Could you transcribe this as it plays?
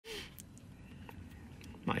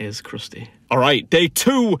My ear's crusty. All right, day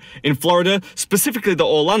 2 in Florida, specifically the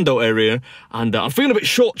Orlando area, and I'm feeling a bit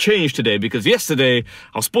shortchanged today because yesterday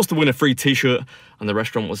I was supposed to win a free t-shirt and the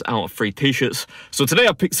restaurant was out of free t-shirts. So today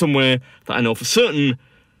I picked somewhere that I know for certain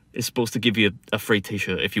is supposed to give you a free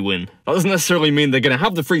t-shirt if you win. That doesn't necessarily mean they're gonna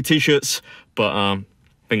have the free t-shirts, but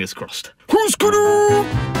fingers crossed. Who's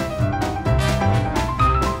gonna?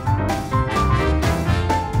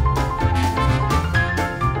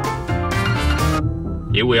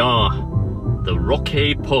 Here we are, the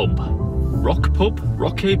ROQUE pub. Rock pub?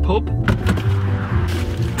 ROQUE pub?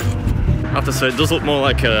 I have to say, it does look more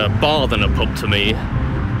like a bar than a pub to me.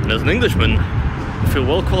 And as an Englishman, I feel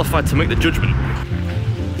well qualified to make the judgment.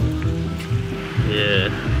 Yeah,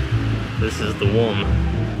 this is the one.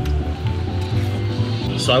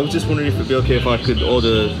 So I was just wondering if it'd be okay if I could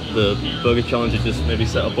order the burger challenge and just maybe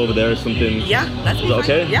set up over there or something. Yeah, that's fine.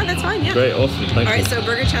 Okay? Yeah, that's fine, yeah. Great, awesome, thank you. Alright, so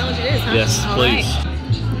burger challenge it is, huh? Yes, All please. right.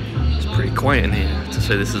 Pretty quiet in here to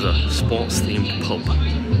say this is a sports themed pub.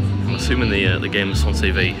 I'm assuming the game that's on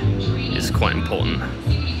TV is quite important.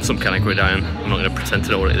 Some kind of gridiron. I'm not going to pretend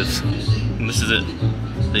to know what it is. And this is it,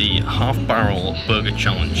 the half barrel burger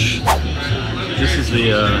challenge. This is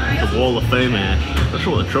the wall of fame here. I'm not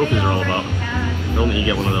sure what the trophies are all about. I don't think you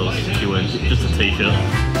get one of those if you win. Just a t-shirt.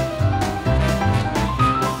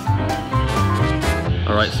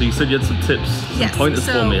 Alright, so you said you had some tips, some pointers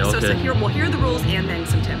for me, okay. So here are the rules and then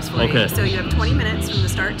some tips for you. So you have 20 minutes from the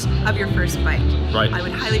start of your first bite. Right. I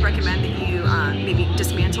would highly recommend that you maybe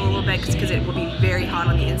dismantle a little bit because it will be very hot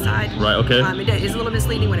on the inside. Right, okay. It is a little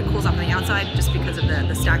misleading when it cools off on the outside just because of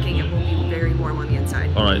the stacking. It will be very warm on the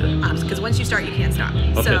inside. Alright. Because once you start, you can't stop.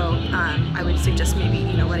 Okay. So I would suggest maybe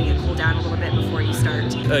letting it cool down a little bit before you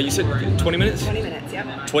start. You said 20 minutes? 20 minutes,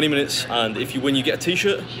 yeah. 20 minutes, and if you win, you get a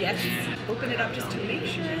t-shirt? Yes. Open it up just to make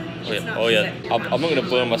sure. Oh yeah. I'm not going to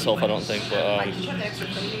burn myself, I don't think, but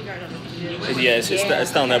yeah,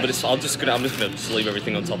 it's down there, but I'm just gonna leave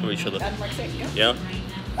everything on top of each other. Yeah.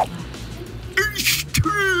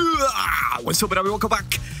 What's up, everybody? Welcome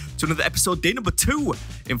back to another episode, day number 2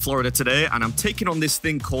 in Florida today, and I'm taking on this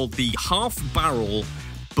thing called the half barrel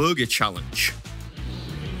burger challenge.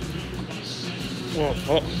 Well, it's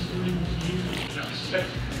hot.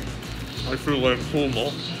 I feel like full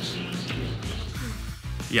more.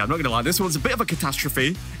 Yeah, I'm not gonna lie, this one's a bit of a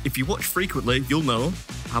catastrophe. If you watch frequently, you'll know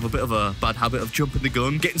I have a bit of a bad habit of jumping the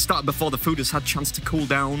gun, getting started before the food has had a chance to cool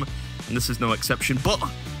down, and this is no exception. But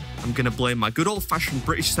I'm gonna blame my good old-fashioned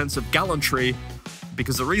British sense of gallantry,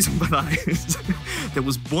 because the reason for that is there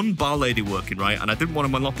was one bar lady working, right, and I didn't want to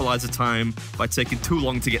monopolize the time by taking too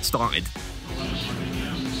long to get started.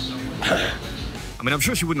 I mean, I'm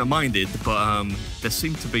sure she wouldn't have minded, but there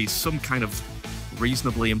seemed to be some kind of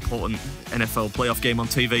reasonably important NFL playoff game on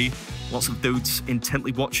TV. Lots of dudes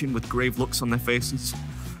intently watching with grave looks on their faces.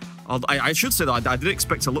 I should say that I did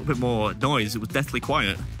expect a little bit more noise. It was deathly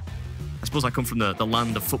quiet. I suppose I come from the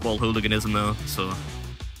land of football hooliganism though, so I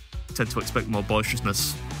tend to expect more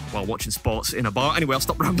boisterousness while watching sports in a bar. Anyway, I'll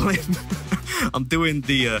stop rambling. I'm doing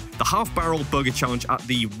the half barrel burger challenge at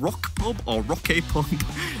the ROQUE pub, or ROQUE pub.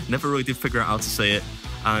 Never really did figure out how to say it.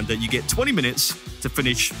 And you get 20 minutes to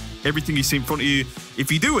finish everything you see in front of you.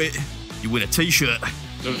 If you do it, you win a t-shirt.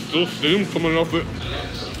 There's still steam coming off it.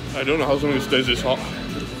 I don't know how something stays this hot.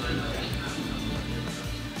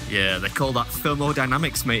 Yeah, they call that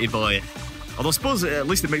thermodynamics, matey boy. Although I suppose at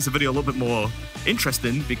least it makes the video a little bit more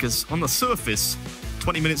interesting, because on the surface,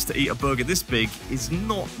 20 minutes to eat a burger this big is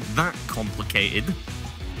not that complicated.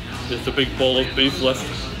 There's a big ball of beef left.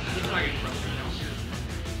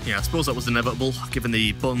 Yeah, I suppose that was inevitable, given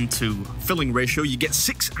the bun to filling ratio. You get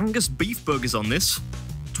 6 Angus beef burgers on this,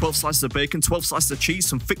 12 slices of bacon, 12 slices of cheese,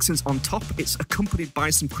 some fixings on top. It's accompanied by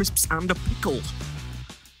some crisps and a pickle.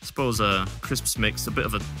 I suppose crisps makes a bit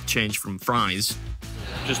of a change from fries.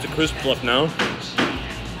 Just a crisp left now.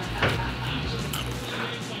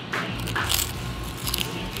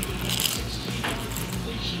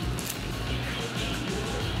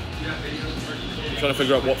 I'm trying to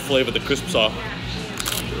figure out what flavour the crisps are.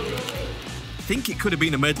 I think it could have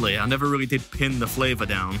been a medley. I never really did pin the flavour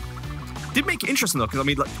down. Did make it interesting though, because I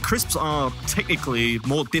mean, like, crisps are technically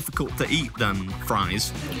more difficult to eat than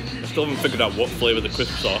fries. I still haven't figured out what flavour the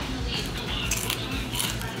crisps are.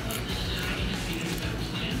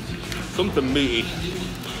 Something meaty.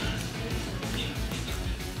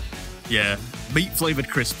 Yeah, meat-flavoured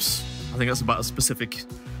crisps. I think that's about as specific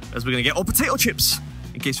as we're going to get. Or potato chips,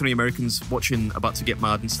 in case any Americans watching about to get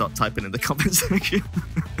mad and start typing in the comment section.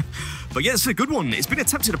 But yeah, it's a good one. It's been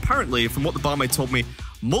attempted, apparently, from what the barmaid told me,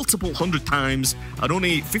 multiple hundred times, and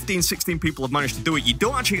only 15, 16 people have managed to do it. You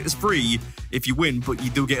don't actually get this free if you win, but you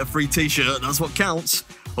do get a free t-shirt. That's what counts.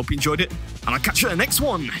 Hope you enjoyed it, and I'll catch you at the next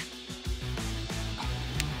one.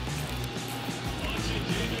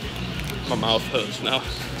 My mouth hurts now.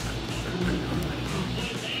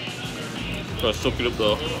 Gotta suck it up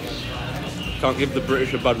though. Can't give the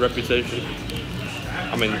British a bad reputation.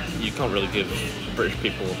 I mean, you can't really give British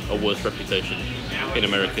people a worse reputation in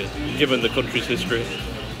America, given the country's history.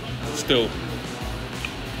 Still,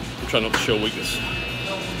 I'm trying not to show weakness.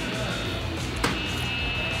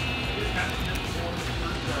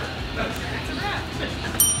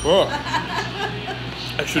 Oh,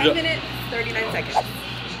 I should 10 minutes, 39 seconds.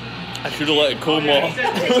 I should have let it cool more.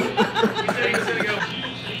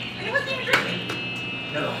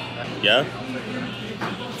 Yeah.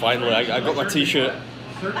 Finally, I got my t-shirt.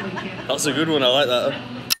 That's a good one, I like that.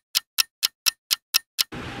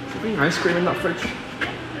 Is there any ice cream in that fridge?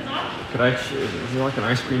 Could I, is there like an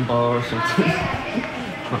ice cream bar or something?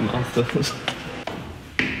 My mouth does.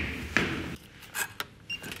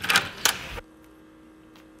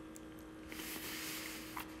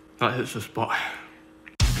 That hits the spot.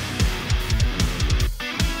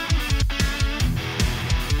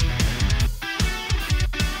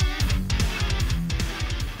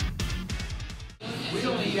 We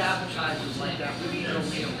don't eat appetizers like that. We eat our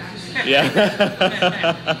meals. Yeah.